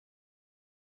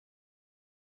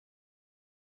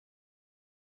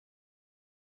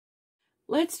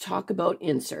let's talk about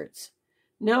inserts.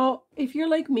 Now, if you're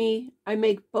like me, I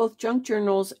make both junk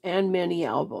journals and mini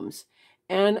albums.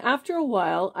 And after a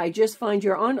while, I just find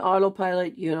you're on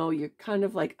autopilot. You know, you're kind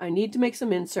of like, I need to make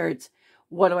some inserts.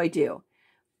 What do I do?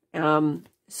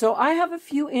 So I have a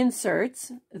few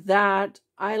inserts that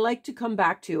I like to come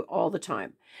back to all the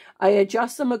time. I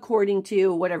adjust them according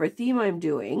to whatever theme I'm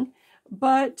doing,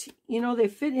 but, you know, they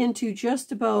fit into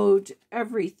just about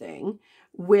everything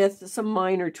with some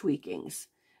minor tweakings.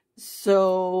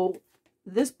 So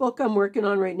this book I'm working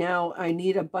on right now, I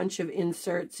need a bunch of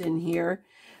inserts in here.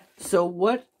 So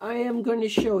what I am going to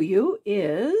show you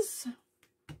is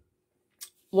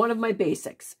one of my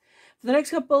basics. For the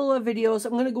next couple of videos,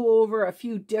 I'm going to go over a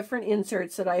few different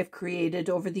inserts that I've created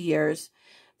over the years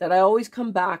that I always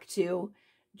come back to,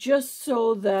 just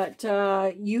so that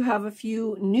you have a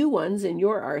few new ones in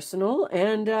your arsenal,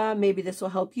 and maybe this will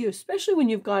help you, especially when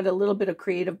you've got a little bit of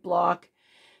creative block.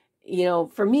 You know,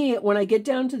 for me, when I get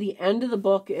down to the end of the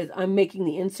book, I'm making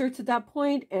the inserts at that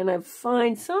point, and I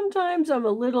find sometimes I'm a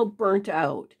little burnt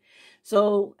out.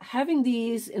 So having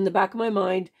these in the back of my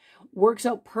mind works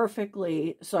out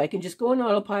perfectly, so I can just go on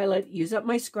autopilot, use up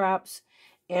my scraps,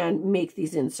 and make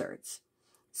these inserts.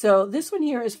 So this one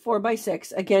here is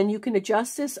 4x6. Again, you can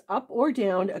adjust this up or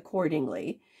down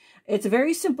accordingly. It's a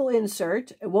very simple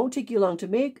insert. It won't take you long to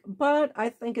make, but I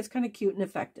think it's kind of cute and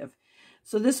effective.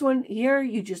 So this one here,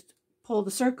 you just pull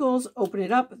the circles, open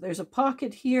it up. There's a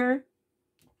pocket here,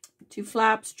 2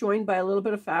 flaps joined by a little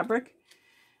bit of fabric.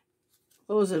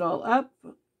 Close it all up.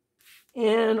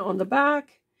 And on the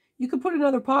back, you can put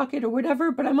another pocket or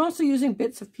whatever, but I'm also using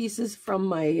bits of pieces from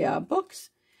my books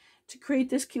to create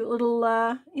this cute little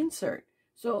insert.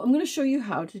 So I'm going to show you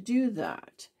how to do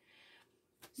that.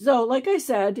 So like I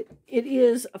said, it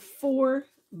is a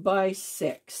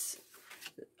 4x6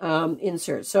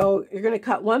 insert. So you're going to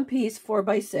cut one piece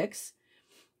 4x6.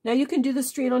 Now you can do this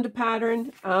straight onto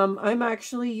pattern. I'm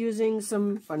actually using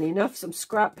some, funny enough, some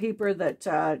scrap paper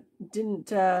that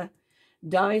didn't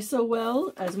dye so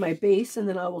well as my base, and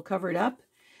then I will cover it up.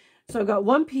 So I've got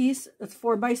one piece that's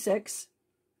 4x6.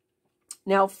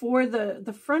 Now for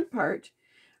the front part,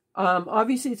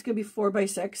 obviously it's going to be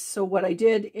 4x6. So what I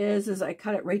did is I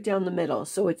cut it right down the middle.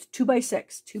 So it's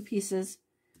 2x6, 2 pieces,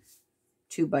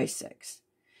 2x6.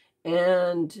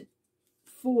 And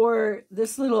for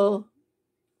this little,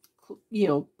 you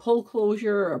know, pull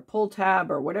closure or pull tab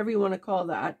or whatever you want to call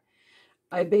that,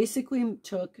 I basically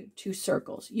took 2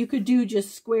 circles. You could do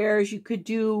just squares. You could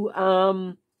do,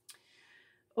 oh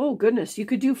goodness, you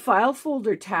could do file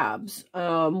folder tabs,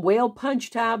 whale punch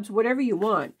tabs, whatever you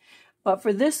want. But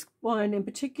for this one in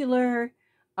particular,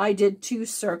 I did 2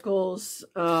 circles.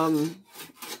 Ooh,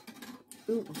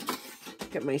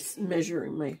 get my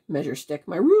measure stick,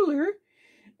 my ruler.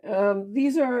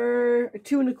 These are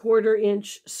 2¼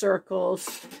 inch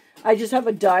circles. I just have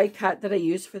a die cut that I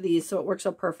use for these, so it works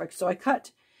out perfect. So I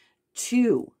cut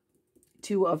two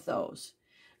of those.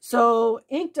 So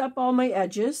inked up all my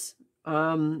edges.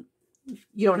 You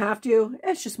don't have to.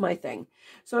 It's just my thing.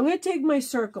 So I'm going to take my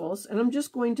circles and I'm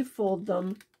just going to fold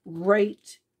them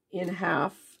right in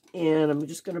half. And I'm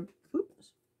just going to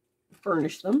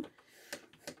burnish them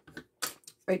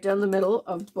right down the middle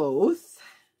of both.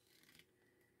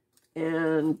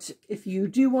 And if you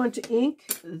do want to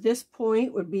ink, this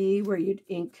point would be where you'd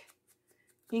ink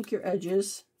your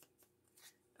edges,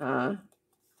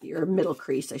 your middle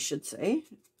crease, I should say.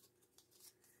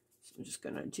 So I'm just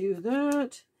going to do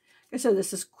that. Like I said,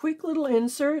 this is quick little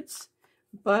inserts,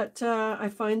 but I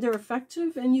find they're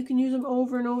effective, and you can use them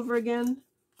over and over again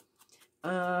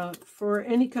for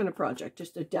any kind of project.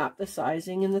 Just adapt the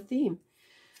sizing and the theme.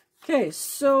 Okay,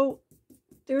 so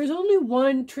there is only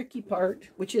one tricky part,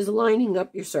 which is lining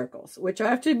up your circles, which I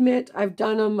have to admit, I've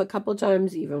done them a couple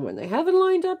times, even when they haven't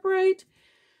lined up right.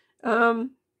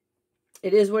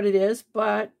 It is what it is,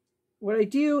 but what I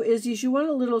do is you want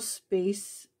a little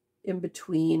space in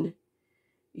between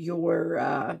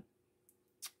your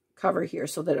cover here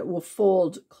so that it will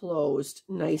fold closed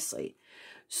nicely.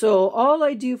 So all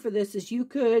I do for this is you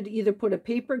could either put a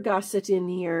paper gusset in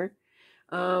here,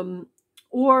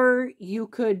 or you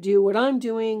could do what I'm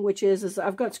doing, which is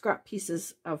I've got scrap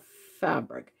pieces of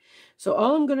fabric. So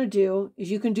all I'm going to do is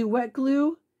you can do wet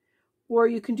glue or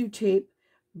you can do tape.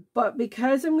 But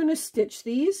because I'm going to stitch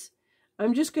these,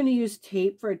 I'm just going to use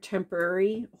tape for a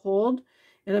temporary hold.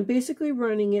 And I'm basically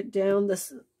running it down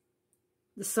the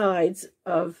sides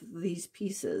of these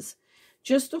pieces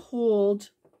just to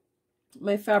hold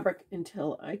my fabric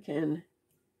until I can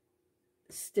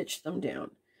stitch them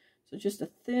down. So just a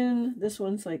thin, this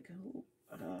one's like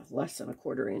less than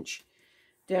 1/4 inch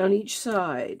down each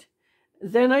side.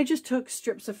 Then I just took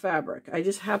strips of fabric. I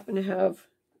just happen to have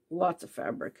lots of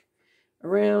fabric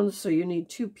around, so you need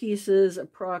 2 pieces,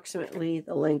 approximately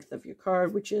the length of your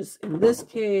card, which is, in this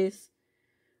case,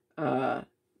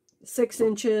 6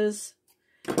 inches.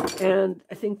 And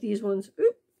I think these ones,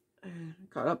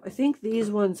 caught up. I think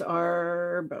these ones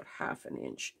are about 1/2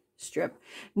 inch strip.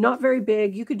 Not very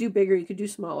big. You could do bigger, you could do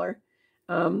smaller.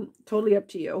 Totally up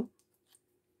to you.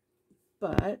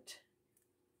 But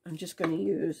I'm just going to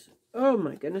use, oh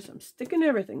my goodness, I'm sticking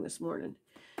everything this morning.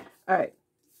 All right.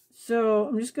 So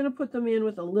I'm just going to put them in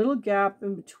with a little gap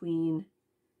in between.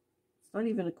 It's not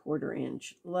even a 1/4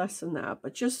 inch, less than that,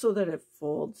 but just so that it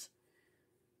folds,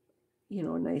 you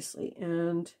know, nicely.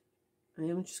 And I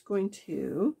am just going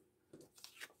to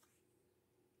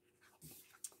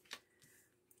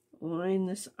line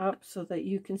this up so that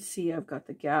you can see I've got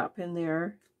the gap in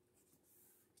there.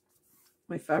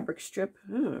 My fabric strip,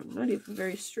 I'm not even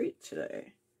very straight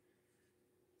today.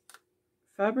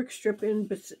 Fabric strip in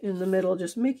the middle,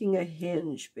 just making a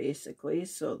hinge basically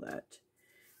so that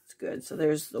it's good. So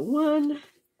there's the one,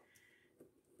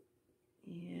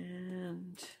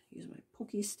 and use my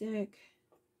pokey stick.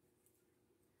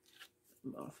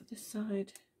 I'm off of this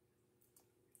side.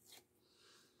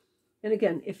 And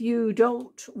again, if you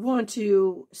don't want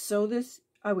to sew this,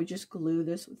 I would just glue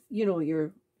this with, you know,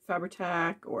 your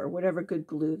Fabri-Tac or whatever good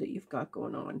glue that you've got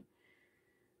going on.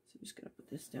 So I'm just going to put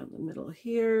this down the middle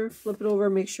here, flip it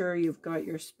over, make sure you've got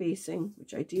your spacing,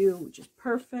 which I do, which is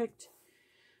perfect.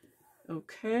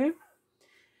 Okay.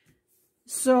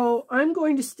 So I'm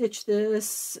going to stitch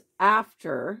this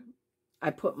after I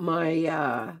put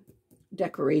my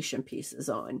decoration pieces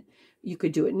on. You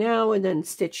could do it now and then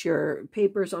stitch your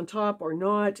papers on top or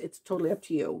not. It's totally up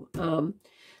to you.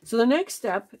 So the next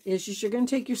step is you're going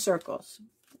to take your circles.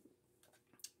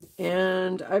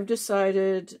 And I've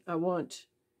decided I want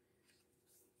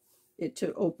it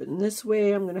to open this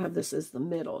way. I'm going to have this as the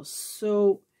middle.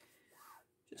 So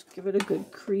just give it a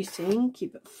good creasing.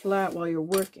 Keep it flat while you're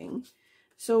working.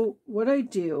 So what I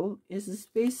do is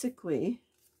basically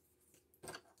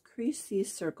crease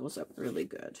these circles up really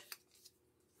good.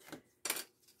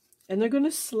 And they're going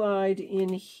to slide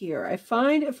in here. I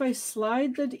find if I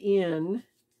slide that in,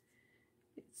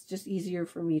 it's just easier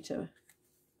for me to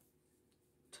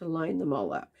line them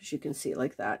all up, as you can see,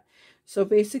 like that. So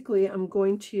basically, I'm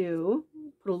going to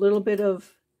put a little bit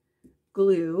of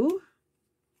glue.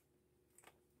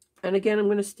 And again, I'm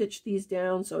going to stitch these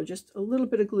down. So just a little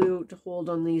bit of glue to hold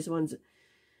on these ones.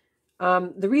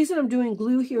 The reason I'm doing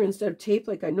glue here instead of tape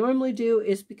like I normally do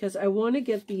is because I want to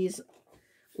get these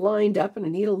lined up and I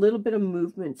need a little bit of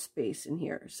movement space in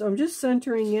here. So I'm just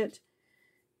centering it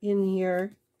in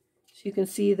here. So you can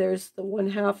see there's the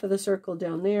 1/2 of the circle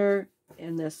down there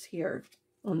and this here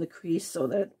on the crease so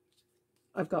that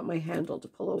I've got my handle to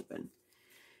pull open.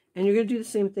 And you're going to do the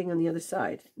same thing on the other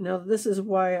side. Now this is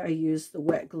why I use the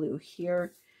wet glue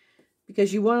here,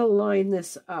 because you want to line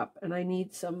this up, and I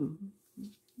need some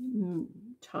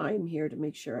time here to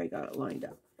make sure I got it lined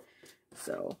up.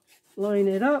 So line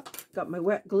it up, got my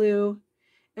wet glue,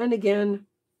 and again,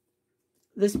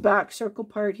 this back circle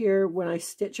part here, when I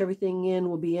stitch everything in,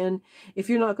 will be in. If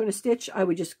you're not going to stitch, I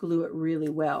would just glue it really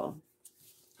well.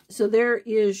 So there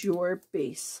is your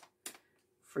base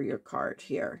for your card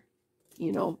here.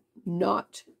 You know,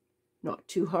 not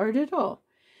too hard at all.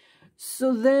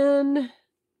 So then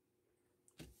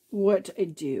what I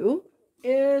do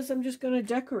is I'm just going to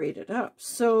decorate it up.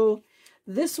 So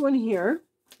this one here,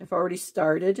 I've already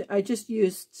started. I just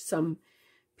used some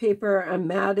paper. I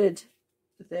matted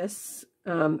this.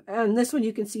 And this one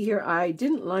you can see here, I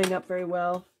didn't line up very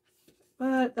well,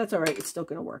 but that's all right. It's still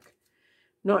going to work.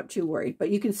 Not too worried. But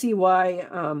you can see why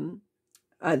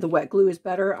the wet glue is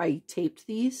better. I taped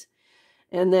these.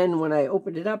 And then when I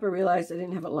opened it up, I realized I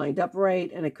didn't have it lined up right,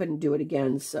 and I couldn't do it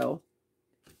again. So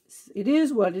it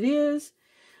is what it is.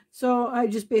 So I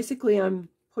just basically, I'm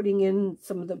putting in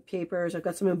some of the papers. I've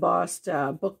got some embossed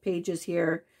book pages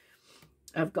here.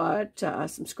 I've got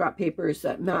some scrap papers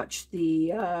that match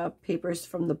the papers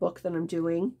from the book that I'm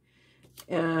doing.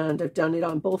 And I've done it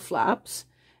on both flaps.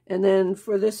 And then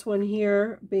for this one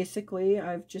here, basically,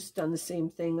 I've just done the same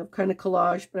thing. I've kind of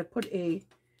collaged, but I put a,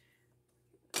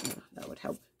 that would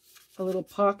help, a little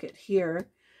pocket here.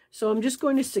 So I'm just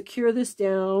going to secure this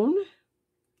down.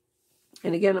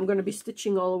 And again, I'm going to be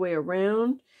stitching all the way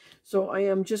around. So I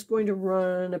am just going to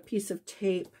run a piece of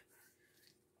tape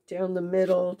down the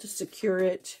middle to secure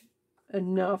it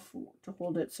enough to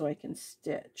hold it so I can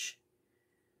stitch.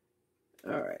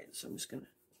 All right, so I'm just going to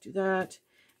do that.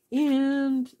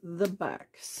 And the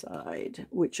back side,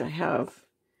 which I have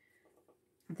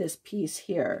this piece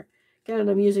here. Again,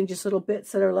 I'm using just little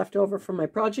bits that are left over from my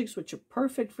projects, which are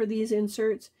perfect for these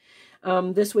inserts.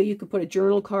 This way you could put a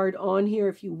journal card on here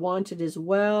if you wanted as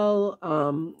well.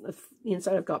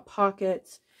 Inside I've got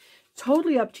pockets.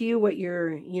 Totally up to you what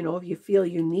you're, if you feel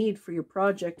you need for your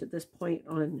project at this point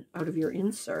out of your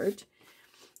insert.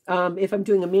 If I'm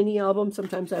doing a mini album,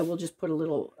 sometimes I will just put a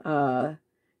little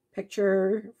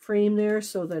picture frame there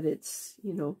so that it's,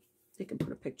 they can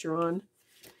put a picture on.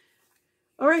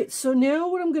 All right, so now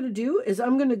what I'm going to do is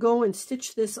I'm going to go and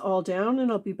stitch this all down,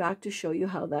 and I'll be back to show you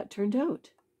how that turned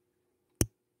out.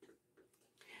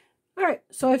 All right,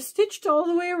 so I've stitched all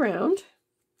the way around,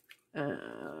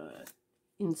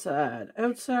 inside,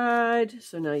 outside.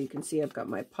 So now you can see I've got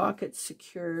my pockets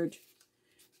secured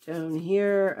down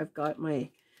here. I've got my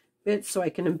bits so I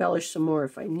can embellish some more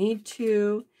if I need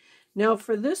to. Now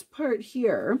for this part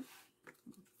here,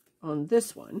 on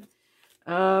this one,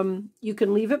 you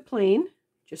can leave it plain,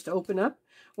 just open up.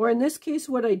 Or in this case,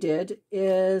 what I did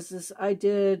is I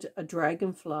did a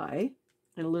dragonfly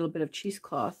and a little bit of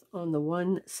cheesecloth on the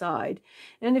one side.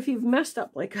 And if you've messed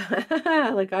up like,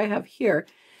 like I have here,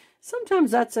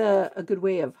 sometimes that's a good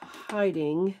way of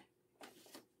hiding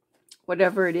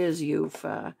whatever it is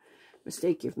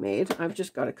mistake you've made. I've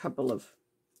just got a couple of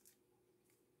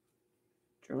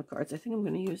journal cards. I think I'm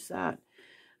going to use that.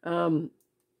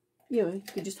 You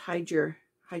could just hide your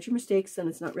mistakes, then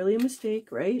it's not really a mistake,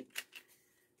 right?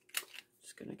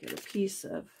 Just going to get a piece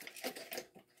of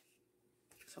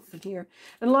something here.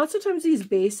 And lots of times these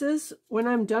bases, when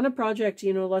I'm done a project,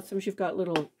 lots of times you've got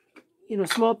little,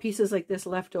 small pieces like this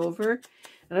left over,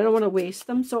 and I don't want to waste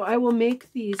them. So I will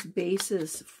make these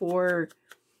bases for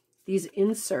these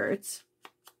inserts,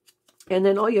 and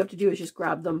then all you have to do is just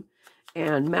grab them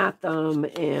and mat them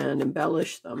and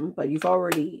embellish them. But you've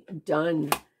already done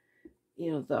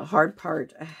the hard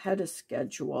part ahead of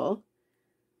schedule.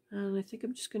 And I think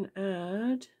I'm just going to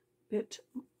add a bit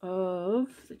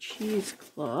of the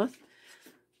cheesecloth.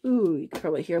 Ooh, you can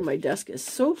probably hear my desk is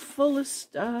so full of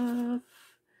stuff.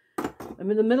 I'm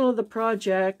in the middle of the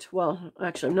project. Well,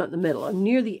 actually, I'm not in the middle. I'm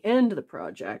near the end of the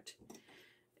project.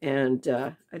 And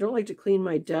I don't like to clean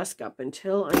my desk up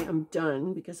until I am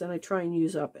done, because then I try and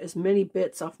use up as many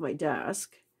bits off my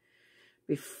desk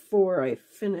before I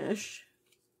finish.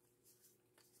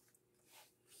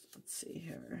 Let's see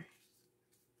here.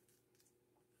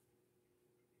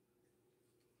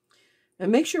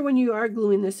 And make sure when you are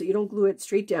gluing this that you don't glue it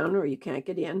straight down or you can't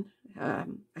get in. I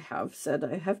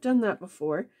have done that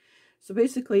before. So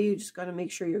basically you just got to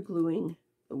make sure you're gluing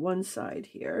the one side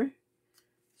here.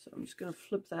 So I'm just going to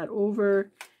flip that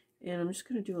over, and I'm just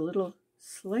going to do a little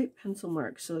slight pencil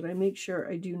mark so that I make sure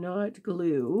I do not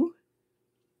glue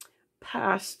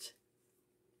past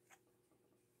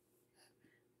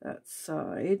that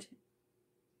side,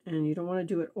 and you don't want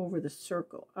to do it over the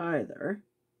circle either.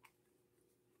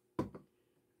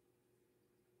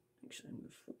 Actually, I'm going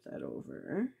to flip that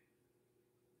over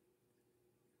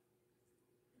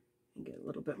and get a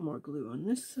little bit more glue on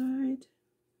this side.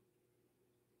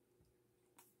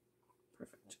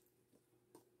 Perfect.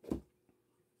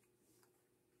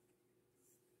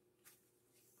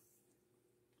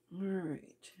 All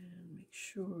right, and make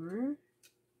sure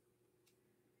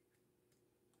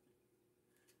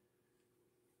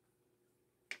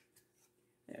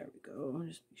there we go.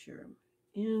 Just make sure I'm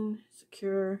in,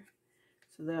 secure,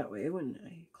 so that way when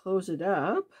I close it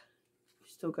up, you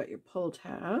still got your pull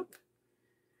tab.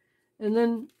 And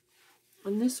then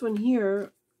on this one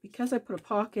here, because I put a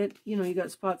pocket, you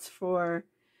got spots for,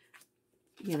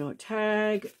 a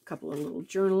tag, a couple of little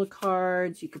journal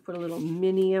cards. You could put a little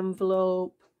mini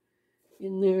envelope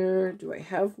in there. Do I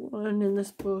have one in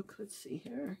this book? Let's see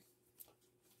here.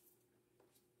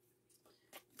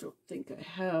 Don't think I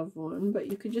have one, but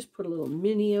you could just put a little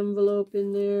mini envelope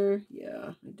in there.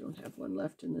 Yeah, I don't have one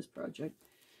left in this project.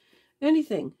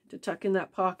 Anything to tuck in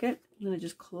that pocket, and then it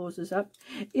just closes up.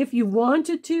 If you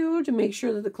wanted to make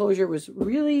sure that the closure was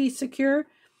really secure,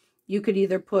 you could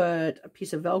either put a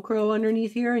piece of Velcro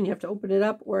underneath here and you have to open it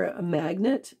up, or a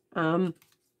magnet.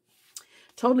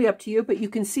 Totally up to you, but you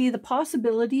can see the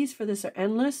possibilities for this are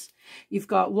endless. You've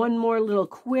got one more little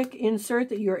quick insert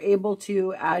that you're able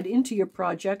to add into your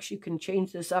projects. You can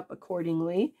change this up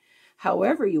accordingly,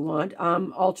 however you want.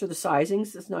 Alter the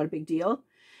sizings, that's not a big deal.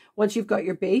 Once you've got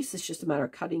your base, it's just a matter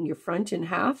of cutting your front in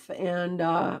half and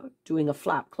doing a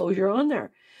flap closure on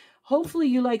there. Hopefully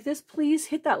you like this. Please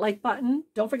hit that like button.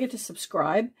 Don't forget to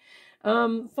subscribe.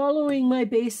 Following my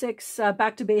basics,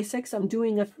 back to basics, I'm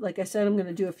doing, like I said, I'm going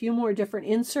to do a few more different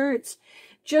inserts.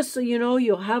 Just so you know,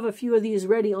 you'll have a few of these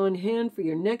ready on hand for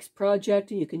your next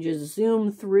project, and you can just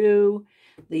zoom through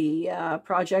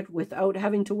project without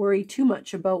having to worry too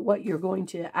much about what you're going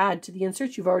to add to the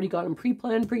inserts. You've already got them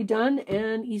pre-planned, pre-done,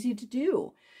 and easy to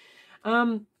do.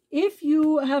 If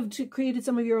you have created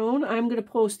some of your own, I'm going to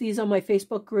post these on my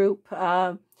Facebook group,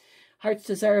 Heart's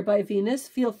Desire by Venus.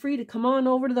 Feel free to come on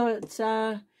over to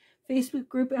the Facebook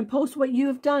group and post what you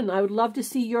have done. I would love to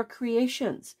see your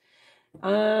creations.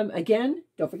 Again,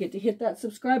 don't forget to hit that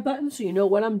subscribe button so you know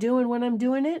what I'm doing when I'm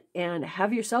doing it, and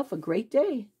have yourself a great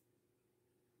day.